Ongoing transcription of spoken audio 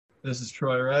This is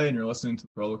Troy Ray, and you're listening to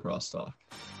Pro Lacrosse Talk.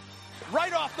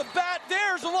 Right off the bat,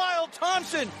 there's Lyle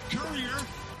Thompson. Courier,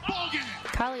 ballgame.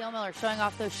 Kylie O'Miller showing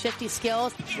off those shifty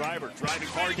skills. Schreiber driving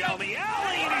hard down the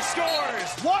alley, and he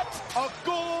scores. What a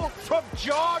goal from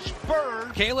Josh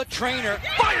Bird. Kayla Trainer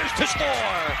fires to score.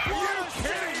 Are you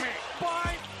kidding me?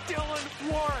 By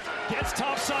Dylan Warren. Gets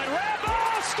topside,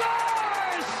 Rambo scores!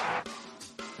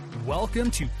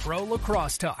 Welcome to Pro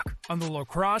Lacrosse Talk on the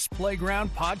Lacrosse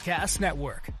Playground Podcast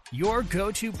Network, your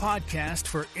go-to podcast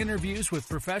for interviews with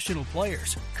professional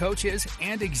players, coaches,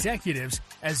 and executives,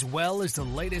 as well as the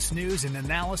latest news and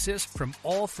analysis from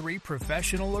all three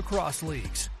professional lacrosse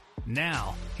leagues.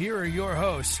 Now, here are your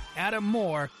hosts, Adam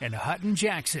Moore and Hutton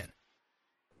Jackson.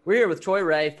 We're here with Troy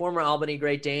Ray, former Albany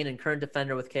Great Dane and current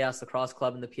defender with Chaos Lacrosse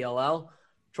Club in the PLL.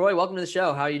 Troy, welcome to the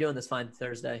show. How are you doing this fine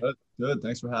Thursday? Good.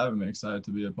 Thanks for having me. Excited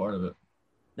to be a part of it.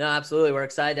 No, absolutely. We're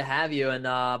excited to have you. And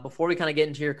before we kind of get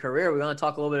into your career, we want to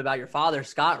talk a little bit about your father,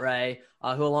 Scott Ray,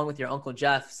 who along with your uncle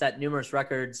Jeff set numerous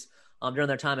records during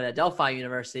their time at Adelphi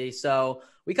University. So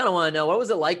we kind of want to know, what was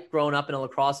it like growing up in a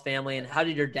lacrosse family, and how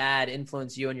did your dad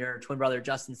influence you and your twin brother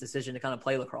Justin's decision to kind of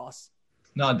play lacrosse?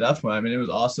 No, definitely. I mean, it was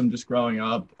awesome just growing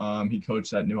up. He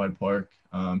coached at New Hyde Park,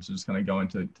 so just kind of going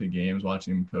to games,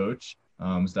 watching him coach.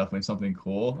 Was definitely something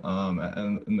cool.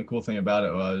 And the cool thing about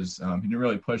it was he didn't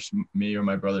really push me or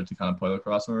my brother to kind of play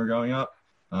lacrosse when we were growing up.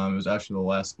 It was actually the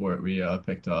last sport we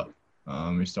picked up.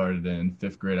 We started in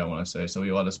 5th grade, I want to say. So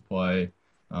he let us play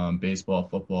baseball,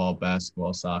 football,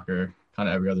 basketball, soccer, kind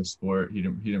of every other sport. He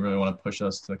didn't really want to push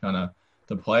us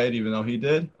to play it, even though he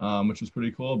did, which was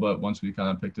pretty cool. But once we kind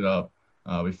of picked it up,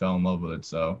 we fell in love with it.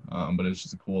 So, but it's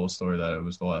just a cool story that it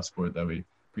was the last sport that we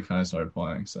kind of started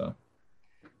playing. So.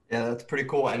 Yeah, that's pretty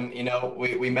cool. And, you know,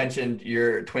 we mentioned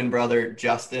your twin brother,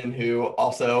 Justin, who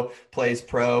also plays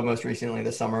pro most recently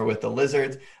this summer with the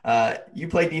Lizards. You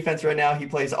play defense right now. He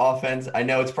plays offense. I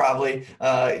know it's probably,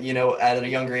 at a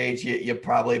younger age, you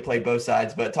probably played both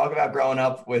sides. But talk about growing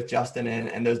up with Justin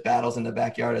and those battles in the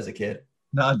backyard as a kid.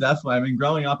 No, definitely. I mean,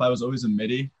 growing up, I was always a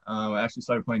midi. I actually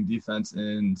started playing defense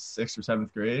in 6th or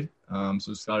 7th grade.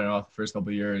 So starting off the first couple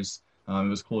of years, it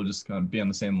was cool to just kind of be on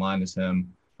the same line as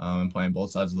him. And playing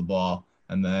both sides of the ball.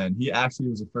 And then he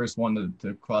actually was the first one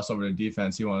to cross over to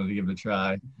defense. He wanted to give it a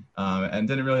try and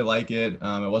didn't really like it.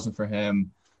 It wasn't for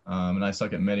him. And I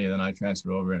suck at midi, and then I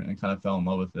transferred over and kind of fell in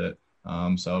love with it.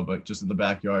 But just in the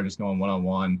backyard, just going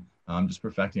one-on-one, just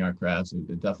perfecting our crafts,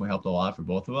 it definitely helped a lot for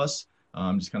both of us.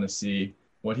 Just kind of see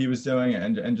what he was doing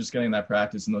and just getting that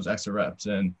practice and those extra reps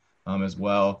in as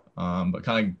well. But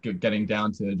kind of getting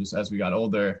down to just as we got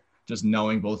older, just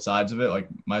knowing both sides of it, like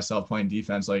myself playing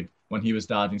defense, like when he was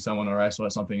dodging someone or I saw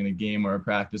something in a game or a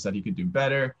practice that he could do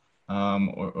better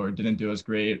or didn't do as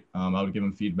great, I would give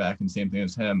him feedback, and same thing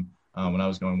as him when I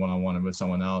was going one-on-one with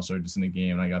someone else or just in a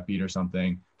game and I got beat or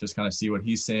something, just kind of see what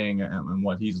he's seeing and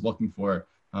what he's looking for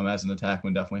as an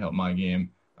attackman definitely helped my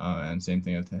game and same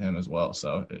thing to him as well.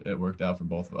 So it worked out for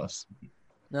both of us.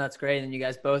 No, that's great. And you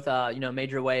guys both,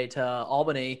 made your way to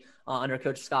Albany under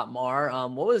Coach Scott Marr.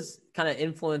 What was kind of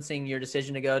influencing your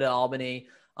decision to go to Albany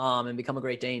and become a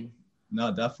Great Dane? No,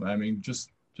 definitely. I mean, just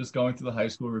going through the high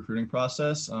school recruiting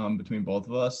process between both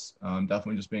of us,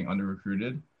 definitely just being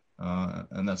under-recruited.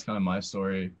 And that's kind of my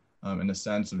story in the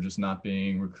sense of just not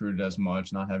being recruited as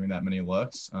much, not having that many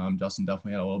looks. Justin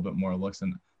definitely had a little bit more looks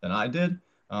than I did.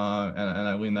 And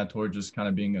I lean that toward just kind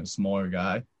of being a smaller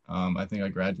guy. I think I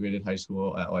graduated high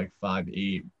school at like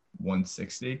 5'8",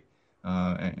 160,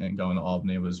 and going to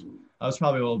Albany I was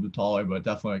probably a little bit taller, but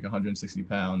definitely like 160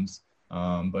 pounds.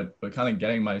 But kind of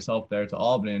getting myself there to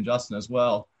Albany and Justin as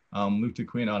well. Luke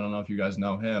Taquino, I don't know if you guys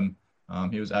know him.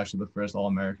 He was actually the first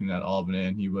All-American at Albany,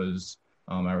 and he was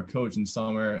our coach in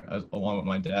summer along with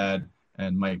my dad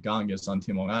and Mike Gongas on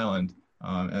Team Long Island.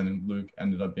 And Luke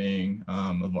ended up being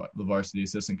the varsity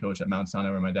assistant coach at Mount Sinai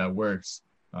where my dad works.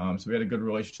 So we had a good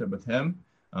relationship with him,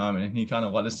 and he kind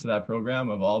of led us to that program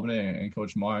of Albany and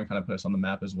Coach Marr and kind of put us on the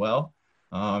map as well.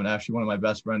 And actually one of my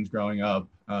best friends growing up,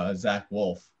 Zach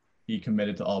Wolf, he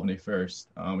committed to Albany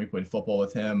first. We played football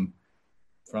with him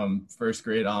from 1st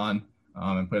grade on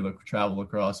and played travel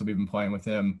lacrosse. So we've been playing with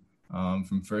him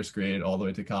from 1st grade all the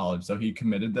way to college. So he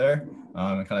committed there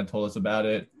and kind of told us about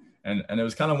it. And it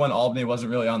was kind of when Albany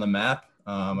wasn't really on the map.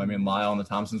 I mean, Lyle and the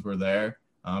Thompsons were there.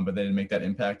 But they didn't make that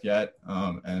impact yet.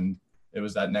 And it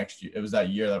was that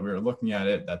year that we were looking at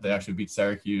it, that they actually beat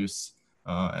Syracuse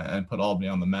and put Albany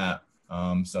on the map.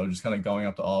 So just kind of going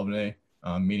up to Albany,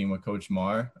 meeting with Coach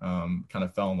Marr, kind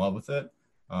of fell in love with it.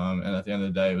 And at the end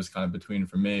of the day, it was kind of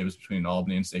between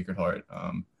Albany and Sacred Heart.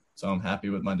 So I'm happy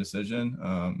with my decision.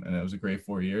 And it was a great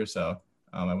 4 years. So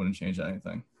I wouldn't change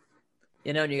anything.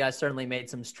 And you guys certainly made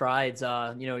some strides.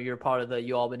 You're part of the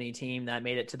UAlbany team that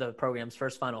made it to the program's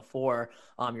first Final Four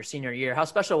your senior year. How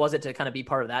special was it to kind of be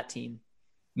part of that team?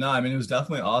 No, I mean, it was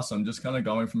definitely awesome. Just kind of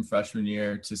going from freshman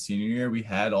year to senior year, we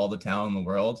had all the talent in the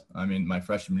world. I mean, my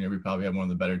freshman year, we probably had one of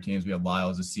the better teams. We had Lyle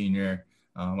as a senior.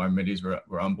 Our middies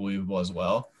were unbelievable as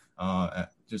well.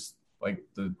 Just like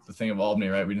the thing of Albany,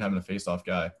 right? We didn't have a face-off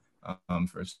guy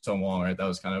for so long, right? That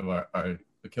was kind of our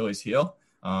Achilles heel.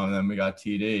 And then we got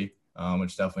TD,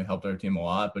 which definitely helped our team a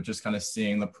lot. But just kind of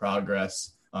seeing the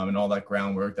progress and all that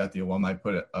groundwork that the alumni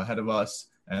put ahead of us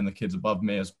and the kids above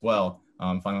me as well.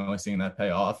 Finally seeing that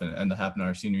pay off and to happen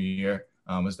our senior year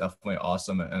was definitely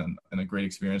awesome and a great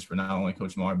experience for not only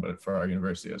Coach Marr, but for our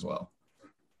university as well.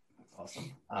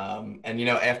 Awesome. And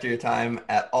after your time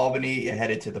at Albany, you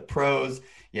headed to the pros.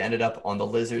 You ended up on the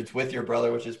Lizards with your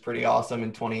brother, which is pretty awesome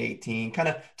in 2018. Kind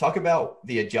of talk about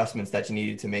the adjustments that you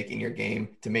needed to make in your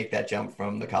game to make that jump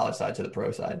from the college side to the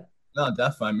pro side. No,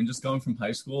 definitely. I mean, just going from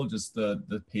high school, just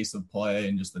the pace of play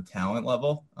and just the talent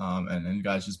level, and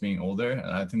guys just being older,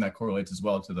 and I think that correlates as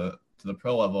well to the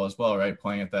pro level as well, right?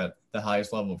 Playing at the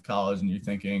highest level of college, and you're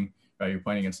thinking, right, you're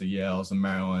playing against the Yales, the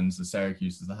Marylands, the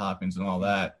Syracuses, the Hopkins, and all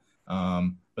that.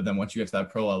 But then once you get to that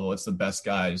pro level, it's the best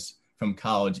guys from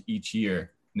college each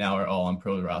year now are all on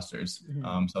pro rosters.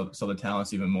 Mm-hmm. So the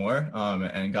talent's even more,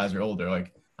 and guys are older.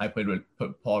 Like I put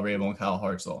Paul Rabel and Kyle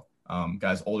Hartzell,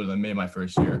 guys older than me my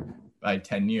first year by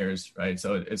 10 years, right?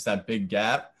 So it's that big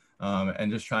gap,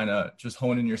 and just trying to just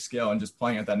hone in your skill and just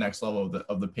playing at that next level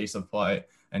of the pace of play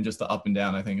and just the up and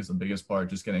down, I think is the biggest part,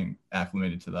 just getting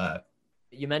acclimated to that.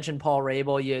 You mentioned Paul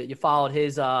Rabel. You followed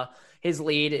his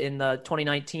lead in the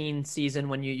 2019 season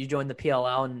when you joined the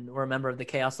PLL and were a member of the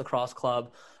Chaos Lacrosse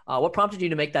Club. What prompted you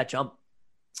to make that jump?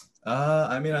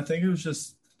 I mean, I think it was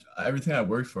just everything I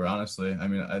worked for, honestly. I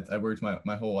mean, I worked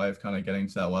my whole life kind of getting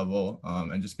to that level,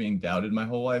 and just being doubted my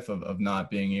whole life of not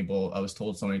being able. I was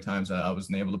told so many times that I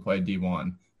wasn't able to play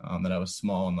D1, that I was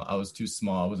small and I was too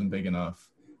small. I wasn't big enough.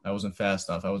 I wasn't fast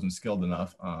enough. I wasn't skilled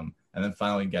enough. And then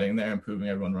finally getting there and proving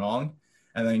everyone wrong.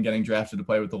 And then getting drafted to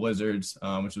play with the Lizards,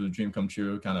 which was a dream come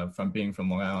true, kind of from being from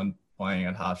Long Island, playing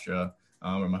at Hofstra,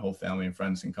 where my whole family and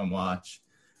friends can come watch.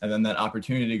 And then that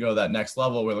opportunity to go to that next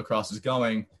level where lacrosse is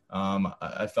going,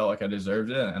 I felt like I deserved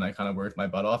it, and I kind of worked my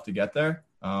butt off to get there.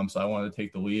 So I wanted to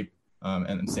take the leap.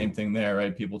 And same thing there,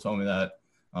 right? People told me that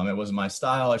it wasn't my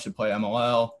style. I should play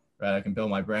MLL, right? I can build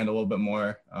my brand a little bit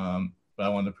more. But I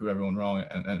wanted to prove everyone wrong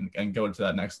and go to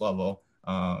that next level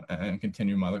and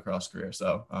continue my lacrosse career.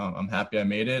 So I'm happy I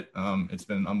made it. It's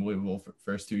been an unbelievable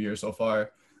first 2 years so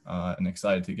far, and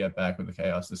excited to get back with the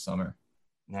Chaos this summer.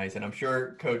 Nice. And I'm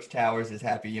sure Coach Towers is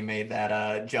happy you made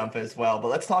that jump as well. But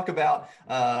let's talk about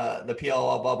the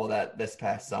PLL bubble that this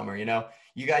past summer.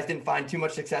 You guys didn't find too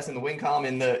much success in the win column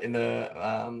in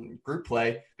the group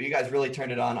play, but you guys really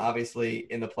turned it on, obviously,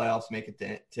 in the playoffs, make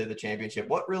it to the championship.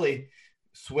 What really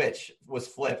was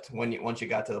flipped once you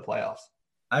got to the playoffs?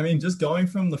 I mean, just going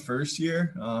from the first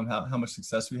year, how much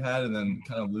success we had, and then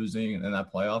kind of losing in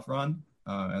that playoff run.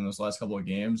 And those last couple of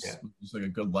games, was like a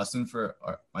good lesson for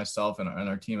myself and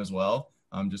our team as well.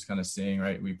 Just kind of seeing,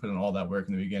 right, we put in all that work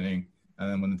in the beginning, and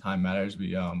then when the time matters,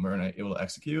 we weren't able to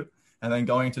execute. And then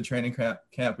going to training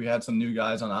camp, we had some new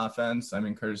guys on offense. I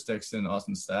mean, Curtis Dixon,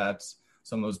 Austin Stats,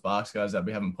 some of those box guys that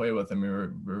we haven't played with, and we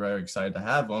were very excited to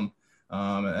have them.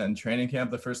 And training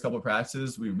camp, the first couple of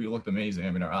practices, we looked amazing.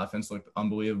 I mean, our offense looked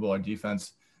unbelievable. Our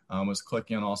defense was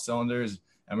clicking on all cylinders.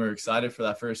 And we were excited for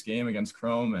that first game against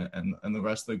Chrome and the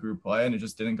rest of the group play, and it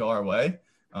just didn't go our way.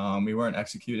 We weren't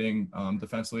executing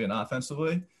defensively and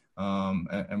offensively,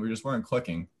 and we just weren't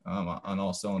clicking on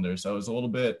all cylinders. So it was a little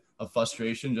bit of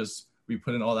frustration. Just we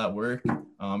put in all that work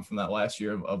from that last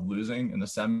year of losing in the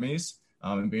semis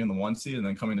and being the 1 seed, and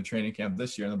then coming to training camp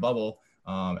this year in the bubble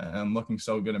and looking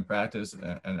so good in practice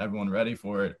and everyone ready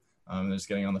for it. And just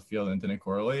getting on the field and didn't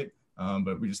correlate.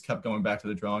 But we just kept going back to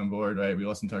the drawing board, right? We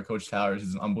listened to our Coach Towers.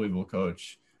 He's an unbelievable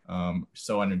coach,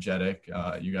 so energetic.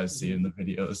 You guys see it in the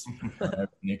videos.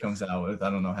 He comes out with, I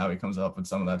don't know how he comes up with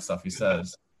some of that stuff he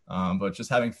says. But just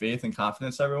having faith and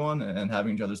confidence, everyone, and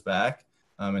having each other's back,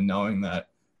 and knowing that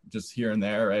just here and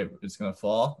there, right, it's going to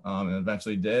fall, and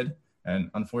eventually did.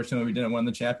 And unfortunately, we didn't win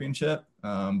the championship,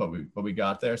 but we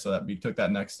got there, so that we took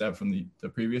that next step from the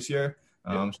previous year.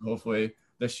 So hopefully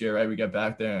this year, right, we get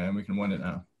back there and we can win it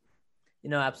now.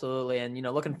 Absolutely. And,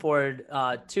 looking forward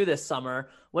to this summer,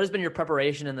 what has been your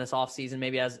preparation in this off season,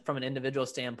 maybe as from an individual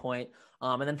standpoint,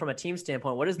 and then from a team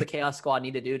standpoint, what does the Chaos squad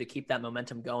need to do to keep that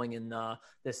momentum going in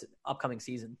this upcoming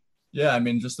season? Yeah, I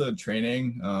mean, just the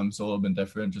training, it's a little bit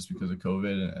different just because of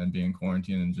COVID and being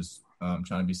quarantined and just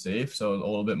trying to be safe. So a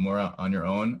little bit more on your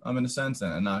own, in a sense,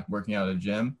 and not working out at a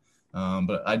gym.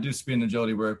 But I do speed and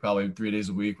agility work probably 3 days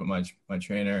a week with my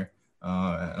trainer.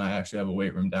 And I actually have a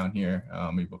weight room down here.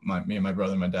 Me and my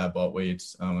brother and my dad bought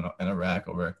weights and a rack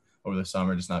over the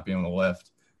summer, just not being able to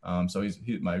lift. So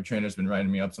my trainer's been writing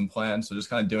me up some plans. So just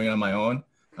kind of doing it on my own,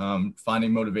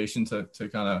 finding motivation to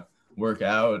kind of work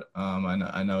out.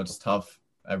 I know it's tough.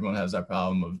 Everyone has that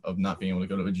problem of not being able to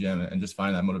go to a gym and just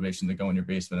find that motivation to go in your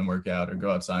basement and work out or go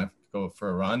outside, go for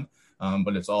a run.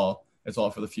 But it's all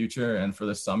for the future and for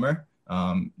this summer.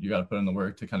 You got to put in the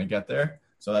work to kind of get there.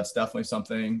 So that's definitely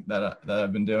something that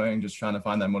I've been doing, just trying to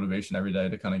find that motivation every day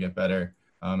to kind of get better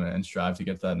and strive to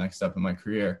get to that next step in my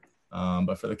career.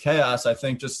 But for the Chaos, I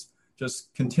think just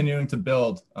continuing to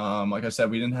build. Like I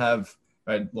said, we didn't have,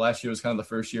 right, last year was kind of the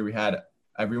first year we had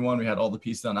everyone. We had all the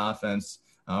pieces on offense.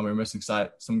 We were missing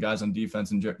some guys on defense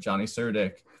and Johnny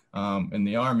Surdick in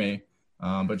the Army.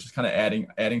 But just kind of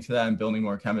adding to that and building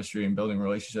more chemistry and building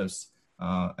relationships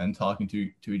and talking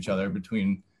to each other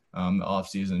between the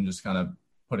offseason, just kind of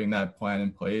putting that plan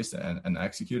in place and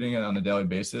executing it on a daily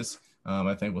basis.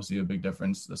 I think we'll see a big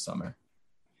difference this summer.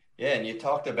 Yeah, and you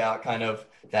talked about kind of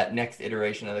that next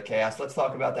iteration of the Chaos. Let's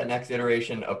talk about that next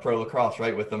iteration of pro lacrosse,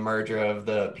 right, with the merger of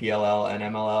the PLL and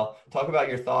MLL. Talk about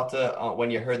your thoughts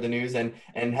when you heard the news, and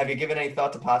have you given any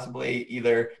thought to possibly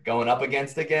either going up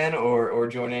against again or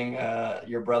joining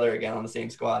your brother again on the same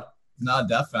squad? No,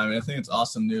 definitely. I mean, I think it's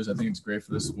awesome news. I think it's great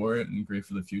for the sport and great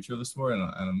for the future of the sport. And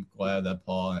I'm glad that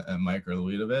Paul and Mike are the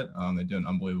lead of it. They do an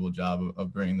unbelievable job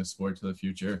of bringing the sport to the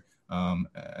future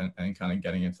and kind of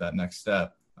getting into that next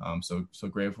step. So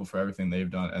grateful for everything they've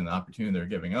done and the opportunity they're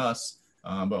giving us.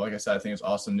 But like I said, I think it's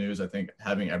awesome news. I think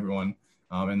having everyone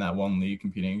in that one league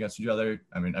competing against each other,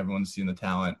 I mean, everyone's seen the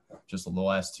talent just the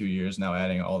last 2 years, now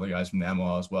adding all the guys from the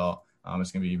MLL as well.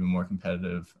 It's going to be even more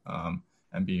competitive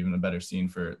and be even a better scene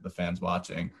for the fans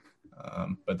watching.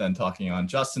 But then talking on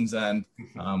Justin's end,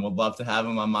 would love to have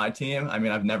him on my team. I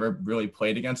mean, I've never really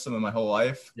played against him in my whole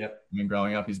life. Yep. I mean,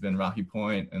 growing up, he's been Rocky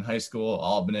Point in high school,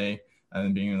 Albany, and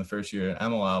then being in the first year at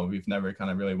MLL, we've never kind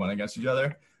of really went against each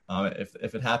other.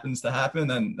 If it happens to happen,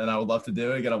 then I would love to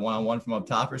do it, get a one-on-one from up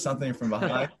top or something from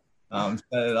behind, set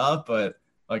it up. But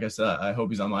like I said, I hope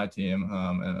he's on my team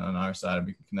and on our side,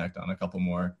 we can connect on a couple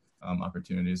more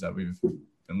opportunities that we've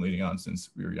been leading on since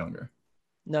we were younger.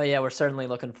 No, yeah, we're certainly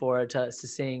looking forward to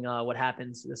seeing what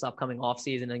happens this upcoming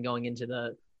offseason and going into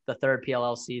the third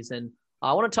PLL season.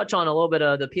 I want to touch on a little bit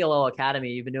of the PLL Academy.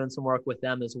 You've been doing some work with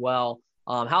them as well.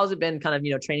 How has it been kind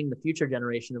of, training the future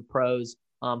generation of pros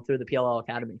through the PLL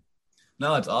Academy?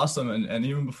 No, it's awesome. And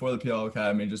even before the PLL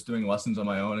Academy, just doing lessons on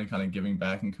my own and kind of giving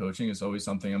back and coaching is always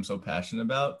something I'm so passionate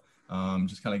about.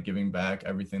 Just kind of giving back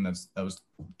everything that was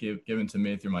given to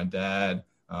me through my dad,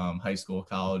 high school,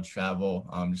 college, travel,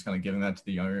 just kind of giving that to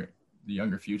the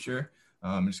younger future.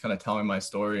 Just kind of telling my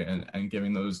story and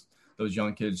giving those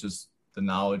young kids just the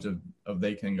knowledge of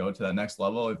they can go to that next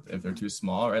level if they're too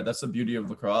small, right? That's the beauty of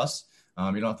lacrosse.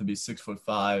 You don't have to be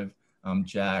 6'5",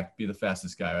 jack, be the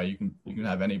fastest guy, right? You can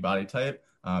have any body type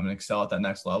and excel at that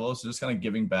next level. So just kind of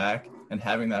giving back and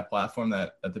having that platform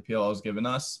that the PLL has given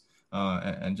us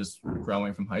and just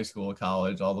growing from high school,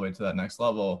 college, all the way to that next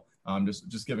level.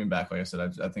 Just giving back. Like I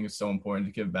said, I think it's so important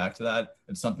to give back to that.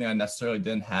 It's something I necessarily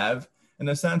didn't have in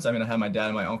a sense. I mean, I had my dad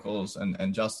and my uncles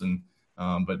and Justin,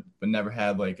 but never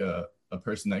had like a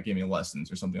person that gave me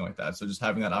lessons or something like that. So just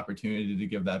having that opportunity to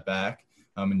give that back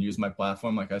and use my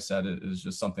platform, like I said, it is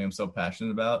just something I'm so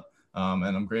passionate about. And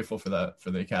I'm grateful for that, for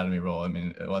the academy role. I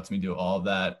mean, it lets me do all of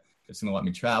that. It's going to let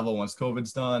me travel once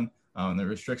COVID's done. The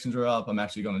restrictions are up. I'm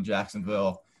actually going to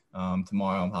Jacksonville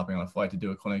tomorrow. I'm hopping on a flight to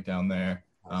do a clinic down there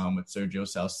with Sergio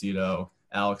Salcido,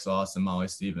 Alex Austin, Molly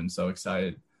Stevens. So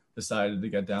decided to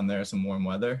get down there, some warm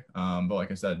weather. But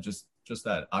like I said, just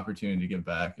that opportunity to give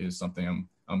back is something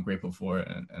I'm grateful for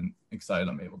and excited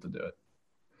I'm able to do it.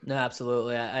 No,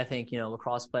 absolutely. I think,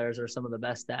 lacrosse players are some of the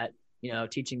best at,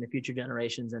 teaching the future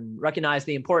generations and recognize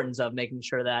the importance of making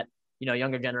sure that,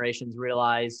 younger generations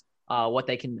realize what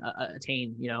they can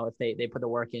attain, if they put the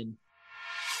work in.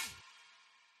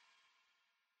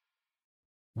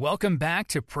 Welcome back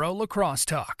to Pro Lacrosse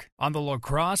Talk on the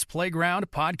Lacrosse Playground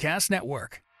Podcast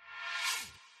Network.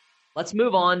 Let's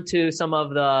move on to some of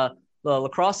the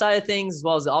lacrosse side of things, as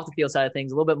well as the off the field side of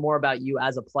things, a little bit more about you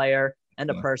as a player and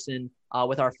a person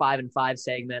with our 5 and 5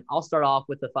 segment. I'll start off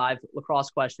with the 5 lacrosse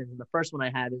questions. And the first one I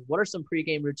have is, what are some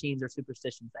pregame routines or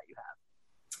superstitions that you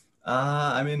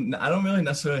have? I mean, I don't really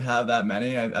necessarily have that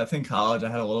many. I think college I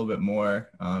had a little bit more,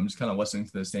 just kind of listening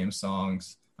to the same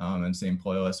songs and same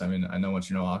playlist. I mean, I know once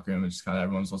you know locker room, it's just kind of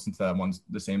everyone's listening to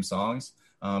the same songs,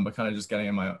 but kind of just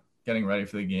getting ready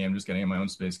for the game, just getting in my own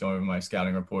space, going over my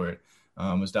scouting report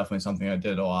was definitely something I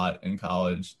did a lot in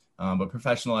college. But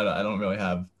professional, I don't really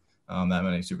have that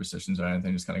many superstitions or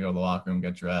anything. Just kind of go to the locker room,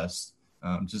 get dressed,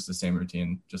 just the same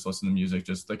routine, just listen to music,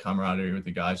 just the camaraderie with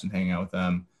the guys and hanging out with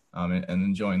them and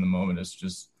enjoying the moment. It's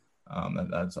just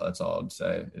that's all I'd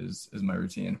say is my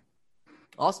routine.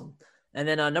 Awesome. And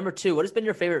then number 2, what has been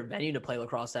your favorite venue to play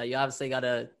lacrosse at? You obviously got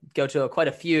to go to quite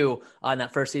a few in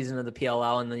that first season of the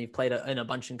PLL, and then you've played in a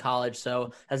bunch in college.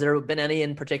 So has there been any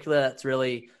in particular that's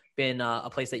really been a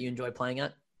place that you enjoy playing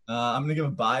at? I'm going to give a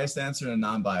biased answer and a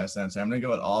non-biased answer. I'm going to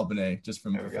go with Albany just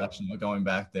from professional going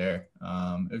back there.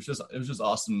 It was just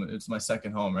awesome. It's my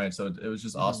second home, right? So it was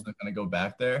just awesome to kind of go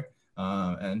back there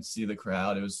and see the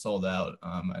crowd. It was sold out.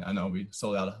 I know we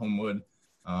sold out at Homewood.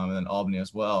 And then Albany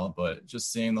as well, but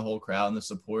just seeing the whole crowd and the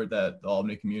support that the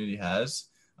Albany community has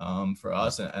for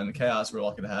us and the Chaos, we're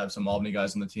lucky to have some Albany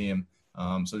guys on the team.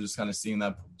 So just kind of seeing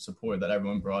that support that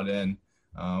everyone brought in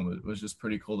was just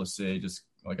pretty cool to see. Just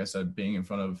like I said, being in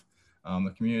front of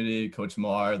the community, Coach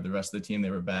Marr, the rest of the team,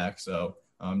 they were back. So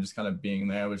just kind of being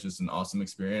there was just an awesome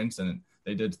experience. And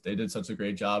they did such a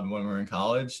great job when we were in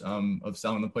college of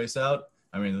selling the place out.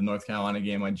 I mean, the North Carolina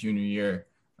game my junior year,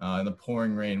 the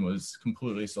pouring rain was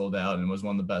completely sold out and was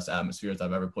one of the best atmospheres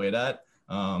I've ever played at.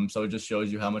 So it just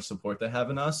shows you how much support they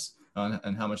have in us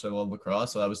and how much they love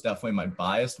lacrosse. So that was definitely my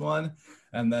biased one.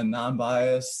 And then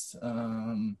non-biased,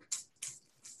 I'd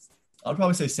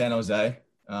probably say San Jose.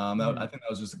 I think that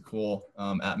was just a cool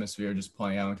atmosphere just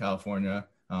playing out in California.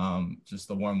 Just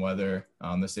the warm weather.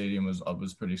 The stadium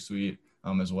was pretty sweet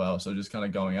as well. So just kind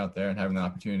of going out there and having the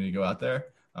opportunity to go out there.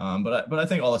 But I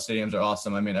think all the stadiums are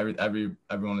awesome. I mean,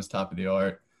 everyone is top of the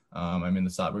art. I mean,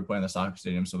 we're playing the soccer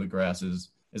stadium, so the grass is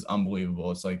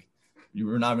unbelievable. It's like you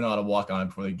were not even allowed to walk on it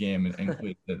before the game,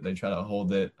 and they try to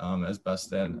hold it as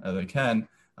best as they can.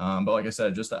 But like I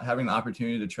said, just having the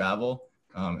opportunity to travel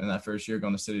in that first year,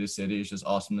 going to city is just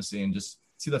awesome to see, and just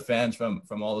see the fans from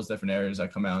all those different areas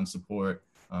that come out and support.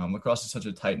 Lacrosse is such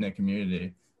a tight-knit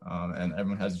community, and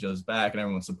everyone has each other's back and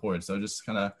everyone supports. So just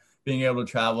kind of being able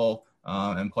to travel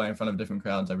and play in front of different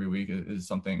crowds every week is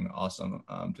something awesome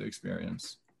to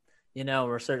experience.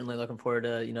 We're certainly looking forward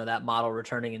to, that model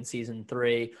returning in season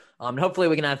 3. And hopefully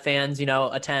we can have fans,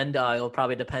 attend. It'll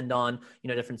probably depend on,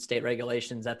 different state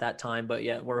regulations at that time. But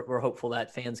yeah, we're hopeful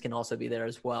that fans can also be there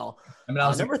as well. I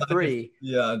mean, number 3.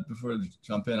 Before I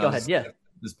jump in. Go ahead. Yeah.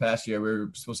 This past year, we were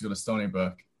supposed to go to Stony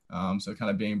Brook. So kind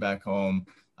of being back home,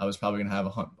 I was probably going to have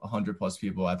 100 plus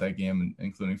people at that game,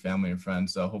 including family and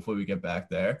friends. So hopefully we get back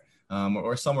there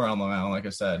or somewhere on Long Island, like I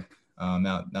said.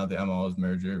 Now the MLS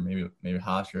merger, maybe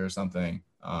Hofstra or something.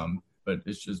 But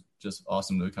it's just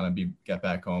awesome to kind of get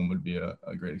back home would be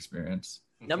a great experience.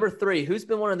 Number 3, who's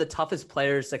been one of the toughest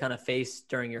players to kind of face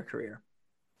during your career?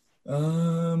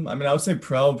 I mean, I would say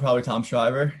probably Tom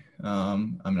Shriver. I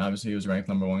mean, obviously he was ranked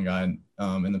number 1 guy in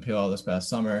the PLL this past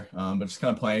summer, but just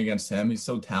kind of playing against him, he's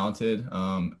so talented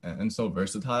and so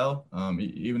versatile.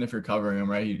 Even if you're covering him,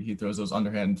 right, he throws those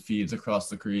underhand feeds across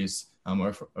the crease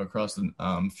or across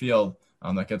the field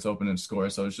that gets open and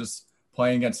scores. So it's just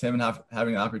playing against him and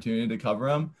having the opportunity to cover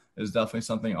him is definitely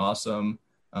something awesome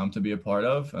to be a part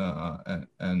of,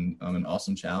 and an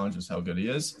awesome challenge is how good he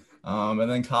is. And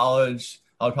then college,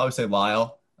 I would probably say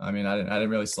Lyle. I mean, I didn't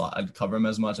really I'd cover him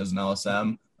as much as an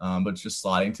LSM, but just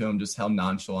sliding to him, just how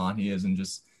nonchalant he is and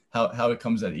just how it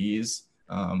comes at ease.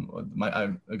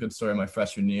 A good story, my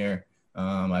freshman year,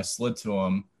 I slid to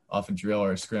him off a drill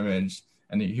or a scrimmage,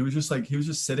 and he was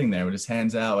just sitting there with his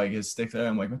hands out, like his stick there.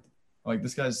 I'm like,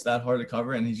 this guy's that hard to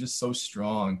cover, and he's just so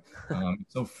strong,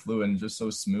 so fluid and just so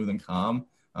smooth and calm.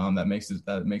 That makes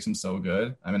him so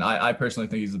good. I mean, I personally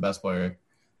think he's the best player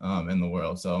in the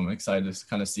world. So I'm excited to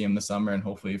kind of see him this summer, and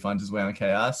hopefully he finds his way on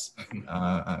Chaos.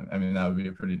 I mean, that would be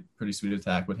a pretty sweet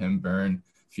attack with him, Byrne,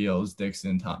 Fields,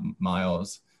 Dixon,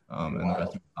 Miles, and the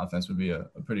rest of the offense would be a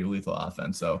pretty lethal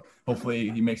offense. So hopefully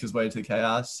he makes his way to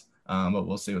Chaos, but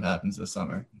we'll see what happens this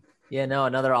summer. Yeah, no,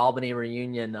 another Albany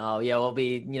reunion. We'll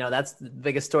be, that's the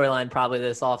biggest storyline probably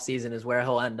this off season is where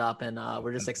he'll end up. And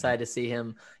we're just excited to see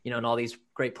him, and all these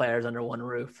great players under one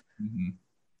roof.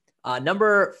 Mm-hmm.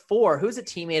 Number 4, who's a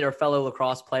teammate or fellow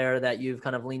lacrosse player that you've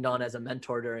kind of leaned on as a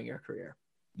mentor during your career?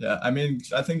 Yeah, I mean,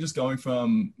 I think just going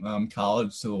from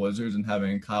college to the Lizards and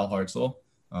having Kyle Hartzell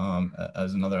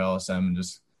as another LSM and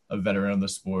just a veteran of the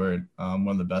sport, one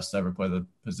of the best to ever play the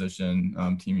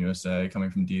position, Team USA,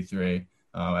 coming from D3.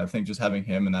 I think just having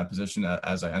him in that position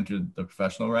as I entered the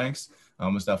professional ranks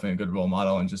was definitely a good role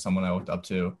model and just someone I looked up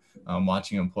to,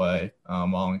 watching him play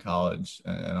while in college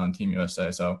and on Team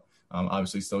USA. So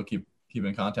obviously still keep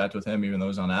in contact with him, even though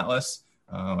he's on Atlas.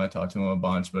 I talked to him a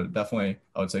bunch, but definitely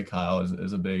I would say Kyle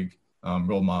is a big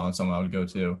role model and someone I would go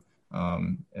to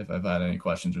if I've had any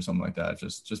questions or something like that.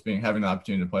 Just having the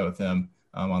opportunity to play with him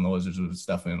on the Lizards was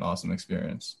definitely an awesome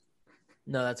experience.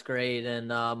 No, that's great. And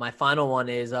my final one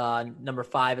is number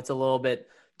 5. It's a little bit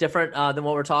different than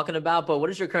what we're talking about, but what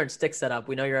is your current stick setup?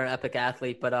 We know you're an epic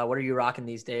athlete, but what are you rocking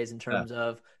these days in terms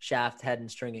of shaft, head,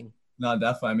 and stringing? No,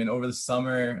 definitely. I mean, over the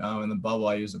summer in the bubble,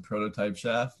 I used a prototype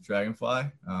shaft,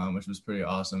 Dragonfly, which was pretty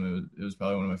awesome. It was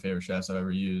probably one of my favorite shafts I've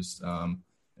ever used.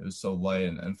 It was so light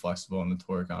and flexible, and the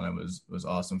torque on it was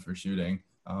awesome for shooting.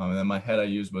 And then my head I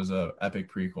used was a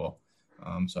Epic Prequel.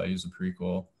 So I used a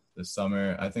Prequel this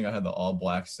summer. I think I had the all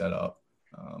black setup,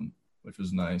 which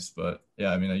was nice. But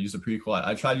yeah, I mean, I used a Prequel.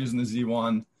 I tried using the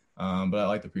Z1, but I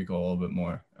like the Prequel a little bit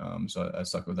more. So I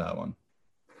stuck with that one.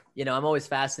 You know, I'm always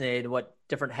fascinated what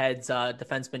different heads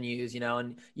defensemen use, you know,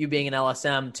 and you being an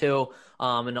LSM too,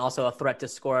 and also a threat to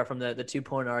score from the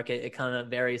 2-point arc, it kind of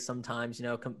varies sometimes, you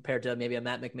know, compared to maybe a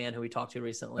Matt McMahon who we talked to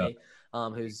recently,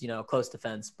 who's, you know, close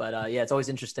defense. But yeah, it's always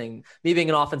interesting. Me being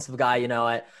an offensive guy, you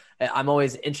know, I'm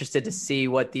always interested to see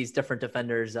what these different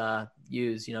defenders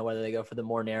use, you know, whether they go for the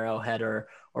more narrow head or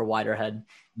wider head.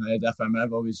 Yeah, definitely. I mean,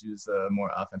 I've always used a more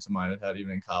offensive-minded head,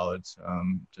 even in college,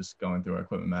 just going through our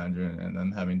equipment manager and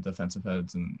then having defensive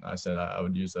heads. And I said I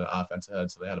would use the offensive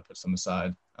head, so they had to put some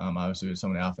aside. Obviously, there's so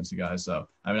many offensive guys. So,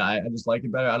 I mean, I just like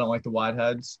it better. I don't like the wide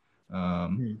heads. But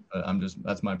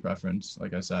that's my preference.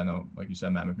 Like I said, I know, like you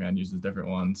said, Matt McMahon uses different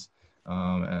ones.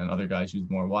 And other guys use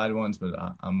more wide ones, but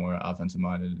I'm more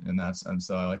offensive-minded in that sense.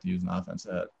 So I like to use an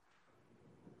offensive head.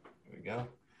 There we go.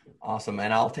 Awesome.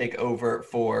 And I'll take over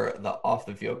for the off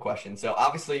the field question. So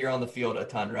obviously you're on the field a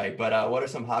ton, right? But what are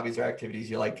some hobbies or activities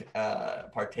you like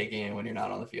partaking in when you're not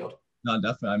on the field? No,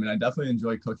 definitely. I mean, I definitely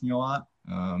enjoy cooking a lot.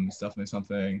 It's definitely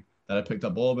something that I picked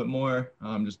up a little bit more,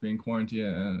 just being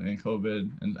quarantined and COVID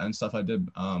and stuff I did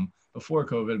before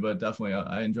COVID, but definitely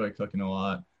I enjoy cooking a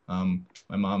lot.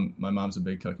 My mom's a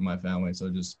big cook in my family, so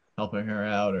just helping her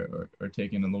out or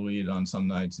taking the lead on some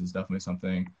nights is definitely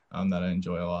something that I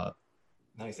enjoy a lot.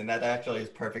 Nice. And that actually is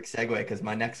perfect segue because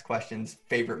my next question's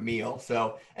favorite meal.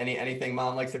 So anything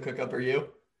mom likes to cook up or you?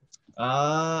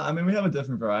 I mean, we have a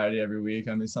different variety every week.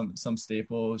 I mean, some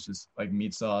staples, just like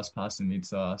meat sauce, pasta meat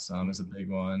sauce is a big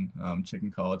one.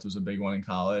 Chicken cutlets was a big one in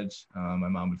college. My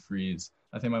mom would freeze.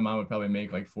 I think my mom would probably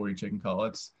make like 40 chicken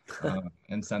cutlets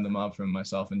and send them up from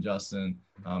myself and Justin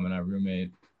and our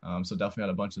roommate. So definitely had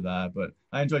a bunch of that. But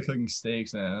I enjoy cooking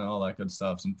steaks and all that good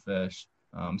stuff, some fish.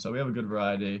 So we have a good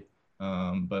variety.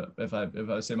 But if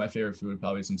I say my favorite food,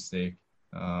 probably some steak.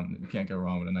 You can't go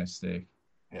wrong with a nice steak.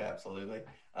 Yeah, absolutely.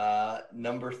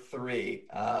 Number 3,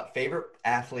 favorite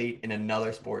athlete in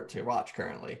another sport to watch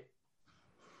currently?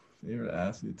 Favorite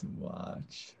athlete to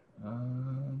watch?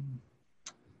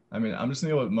 I mean, I'm just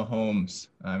going to go with Mahomes.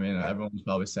 I mean, everyone's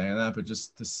probably saying that, but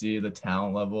just to see the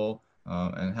talent level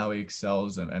and how he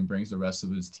excels and brings the rest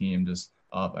of his team just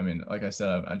up. I mean, like I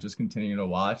said, I just continue to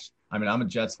watch. I mean, I'm a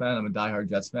Jets fan. I'm a diehard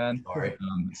Jets fan. Sorry.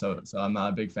 So I'm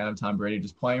not a big fan of Tom Brady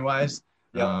just playing wise.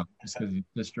 Just because he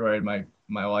destroyed my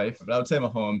life. But I would say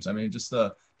Mahomes. I mean, just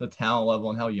the talent level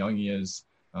and how young he is,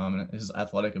 and his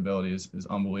athletic ability is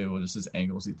unbelievable. Just his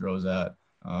angles he throws at.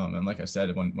 And like I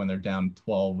said, when they're down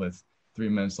 12 with 3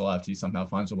 minutes left, he somehow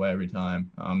finds a way every time.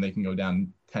 They can go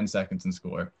down 10 seconds and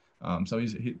score. So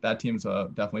that team's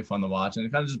definitely fun to watch. And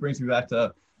it kind of just brings me back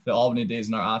to the Albany days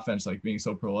in our offense, like being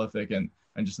so prolific and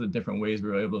just the different ways we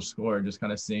were able to score, just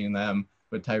kind of seeing them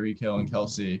with Tyreek Hill and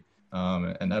Kelsey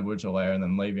and Edwards-Helaire and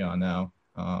then Le'Veon now,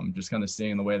 just kind of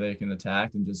seeing the way they can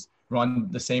attack and just run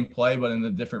the same play but in a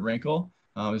different wrinkle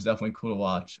is definitely cool to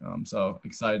watch. So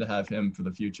excited to have him for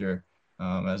the future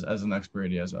as the next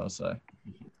Brady, as I'll say.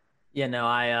 Yeah, no,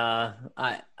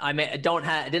 I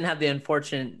didn't have the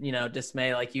unfortunate, you know,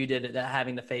 dismay like you did that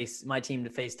having to face my team to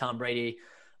face Tom Brady,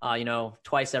 you know,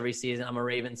 twice every season. I'm a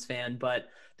Ravens fan, but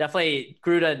definitely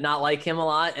grew to not like him a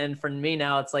lot. And for me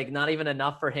now, it's like not even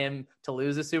enough for him to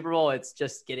lose a Super Bowl. It's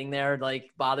just getting there,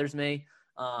 like, bothers me.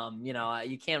 You know,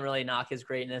 you can't really knock his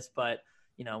greatness, but,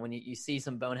 you know, when you see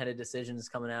some boneheaded decisions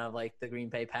coming out of like the Green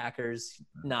Bay Packers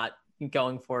not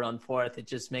going for it on 4th, it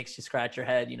just makes you scratch your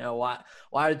head. You know, why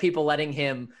are people letting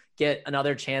him get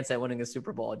another chance at winning a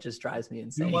Super Bowl? It just drives me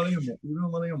insane.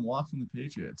 Even letting him walk from the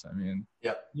Patriots. I mean,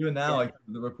 even now, like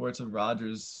the reports of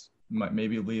Rodgers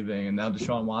maybe leaving, and now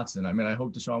Deshaun Watson. I mean, I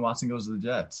hope Deshaun Watson goes to the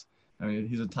Jets. I mean,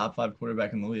 he's a top 5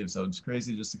 quarterback in the league, so it's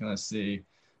crazy just to kind of see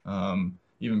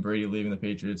Even Brady leaving the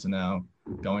Patriots and now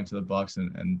going to the Bucs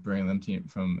and bringing them team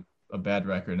from a bad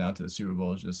record now to the Super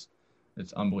Bowl is just,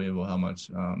 it's unbelievable how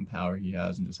much power he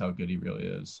has and just how good he really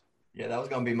is. Yeah, that was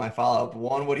going to be my follow-up.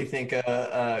 One, what do you think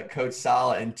Coach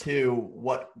Saleh? And two,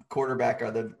 what quarterback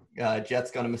are the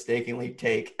Jets going to mistakenly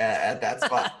take at that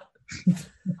spot?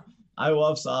 I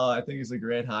love Saleh. I think he's a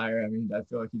great hire. I mean, I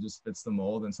feel like he just fits the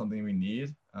mold and something we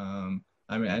need.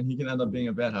 I mean, and he can end up being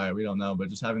a bad hire. We don't know, but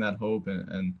just having that hope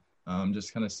and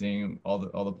just kind of seeing all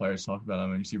the players talk about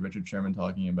him. And you see Richard Sherman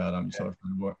talking about him. You saw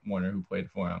Fred Warner who played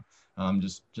for him.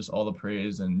 Just all the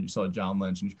praise, and you saw John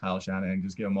Lynch and Kyle Shanahan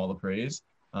just give him all the praise.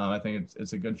 I think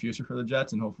it's a good future for the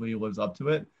Jets, and hopefully he lives up to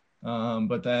it.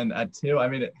 But then at 2, I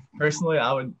mean, personally,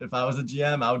 I would, if I was a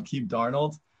GM, I would keep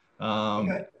Darnold.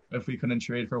 If we couldn't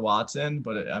trade for Watson,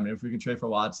 but I mean, if we can trade for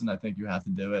Watson, I think you have to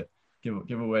do it.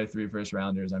 Give away 3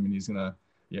 first-rounders. I mean,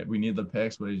 we need the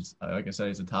picks, but he's, like I said,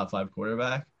 he's a top 5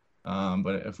 quarterback.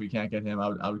 But if we can't get him,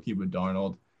 I would keep with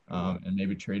Darnold, and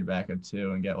maybe trade back at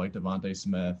 2 and get like Devontae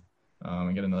Smith,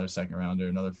 and get another second-rounder,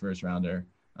 another first-rounder.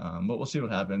 But we'll see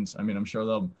what happens. I mean, I'm sure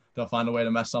they'll find a way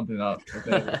to mess something up.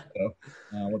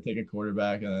 We'll take a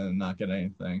quarterback and then not get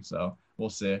anything. So we'll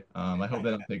see. I hope they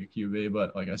don't take a QB,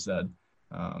 but like I said,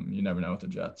 you never know with the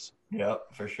Jets.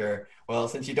 Yep, for sure. Well,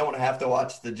 since you don't have to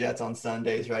watch the Jets on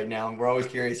Sundays right now, and we're always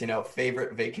curious,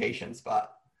 favorite vacation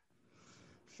spot.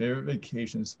 Favorite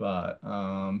vacation spot.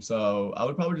 So I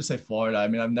would probably just say Florida. I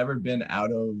mean, I've never been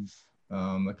out of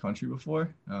the country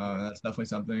before. And that's definitely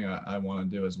something I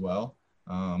want to do as well.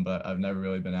 But I've never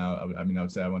really been out. I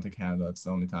would say I went to Canada. That's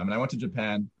the only time. And I went to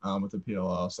Japan with the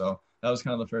PLL. So that was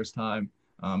kind of the first time.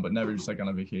 But never just like on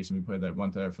a vacation. We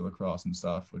went there for lacrosse and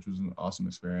stuff, which was an awesome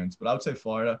experience. But I would say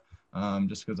Florida,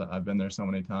 just because I've been there so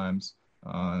many times.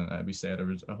 We stay at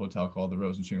a hotel called the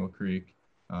Rose and Shingle Creek,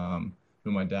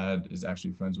 who my dad is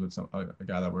actually friends with a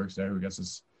guy that works there who gets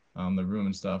us the room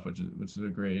and stuff, which is a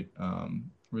great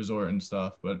resort and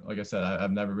stuff. But like I said,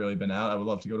 I've never really been out. I would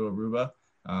love to go to Aruba.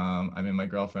 I mean, my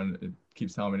girlfriend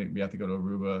keeps telling me we have to go to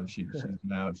Aruba. She's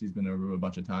been out. She's been to Aruba a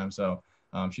bunch of times. So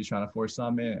she's trying to force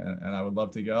on me, and I would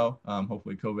love to go.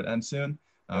 Hopefully COVID ends soon.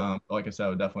 Like I said, I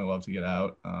would definitely love to get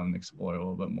out and explore a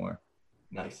little bit more.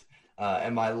 Nice.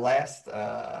 And my last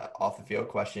off the field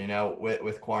question,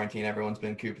 with quarantine, everyone's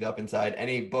been cooped up inside.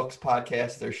 Any books,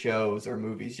 podcasts, or shows or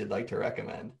movies you'd like to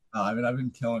recommend? I mean, I've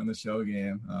been killing the show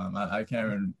game. I can't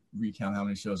even recount how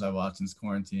many shows I've watched since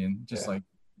quarantine, like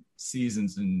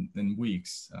seasons and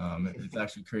weeks. It's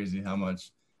actually crazy how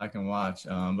much I can watch.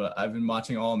 But I've been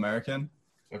watching All American.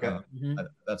 Okay.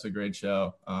 That's a great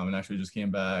show. And actually just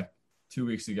came back 2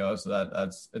 weeks ago. So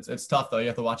it's tough though. You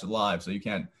have to watch it live. So you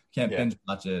can't binge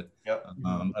watch it. Yep.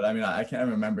 But I mean, I can't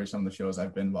remember some of the shows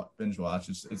I've been binge watched.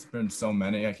 It's been so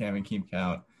many. I can't even keep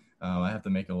count. I have to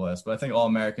make a list, but I think All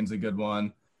American's a good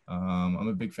one. I'm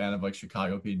a big fan of like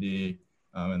Chicago PD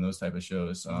and those type of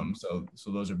shows. So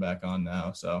those are back on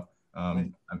now. So I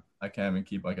can't even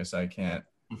keep, like I said, I can't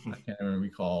even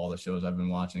recall all the shows I've been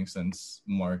watching since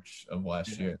March of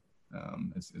last year.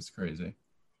 It's crazy.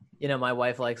 My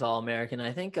wife likes All American.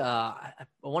 I think I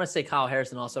want to say Kyle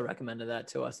Harrison also recommended that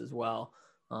to us as well.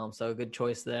 So a good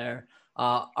choice there.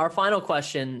 Our final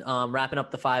question, wrapping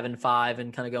up the 5 and 5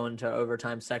 and kind of going into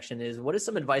overtime section, is what is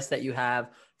some advice that you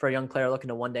have for a young player looking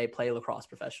to one day play lacrosse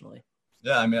professionally?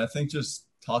 Yeah, I mean, I think just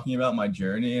talking about my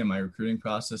journey and my recruiting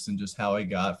process and just how I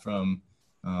got from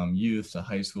youth to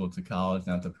high school to college,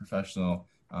 now to professional,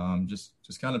 just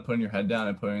kind of putting your head down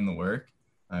and putting in the work.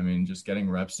 I mean, just getting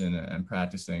reps in and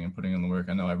practicing and putting in the work.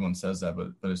 I know everyone says that,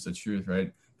 but it's the truth,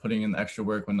 right? Putting in the extra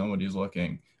work when nobody's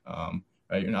looking,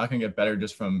 right? You're not going to get better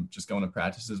just from just going to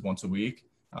practices once a week.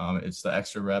 It's the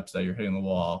extra reps that you're hitting the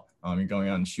wall. You're going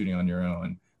out and shooting on your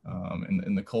own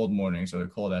in the cold mornings or the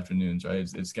cold afternoons, right?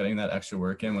 It's getting that extra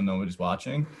work in when nobody's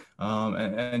watching,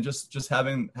 and just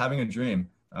having a dream.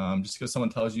 Just because someone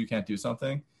tells you can't do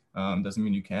something doesn't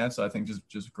mean you can't. So I think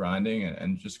just grinding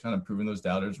and just kind of proving those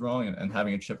doubters wrong and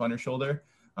having a chip on your shoulder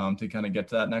to kind of get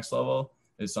to that next level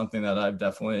is something that I've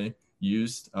definitely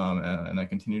used and I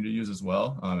continue to use as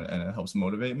well, and it helps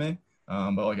motivate me.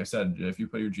 But like I said, if you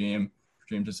put your dream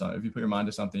to something, if you put your mind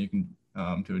to something, you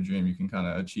can to a dream, you can kind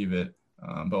of achieve it.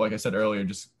 But like I said earlier,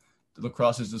 just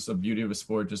lacrosse is just a beauty of a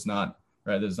sport, just not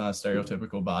right. There's not a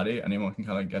stereotypical body. Anyone can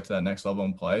kind of get to that next level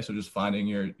and play. So just finding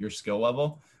your skill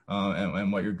level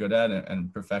and what you're good at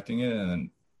and perfecting it and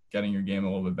then getting your game a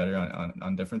little bit better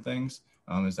on different things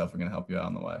is definitely going to help you out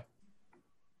on the way.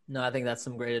 No, I think that's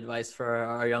some great advice for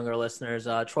our younger listeners.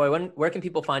 Troy, where can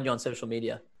people find you on social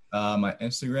media? My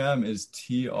Instagram is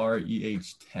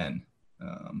TREH10.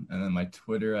 And then my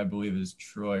Twitter, I believe, is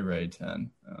Troy Ray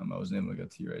 10. I wasn't able to get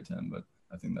T Ray 10, but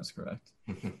I think that's correct.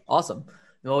 Awesome.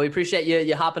 Well, we appreciate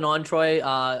you hopping on, Troy,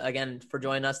 again, for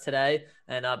joining us today,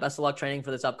 and best of luck training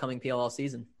for this upcoming PLL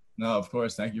season. No, of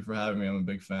course. Thank you for having me. I'm a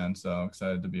big fan, so I'm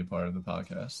excited to be a part of the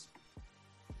podcast.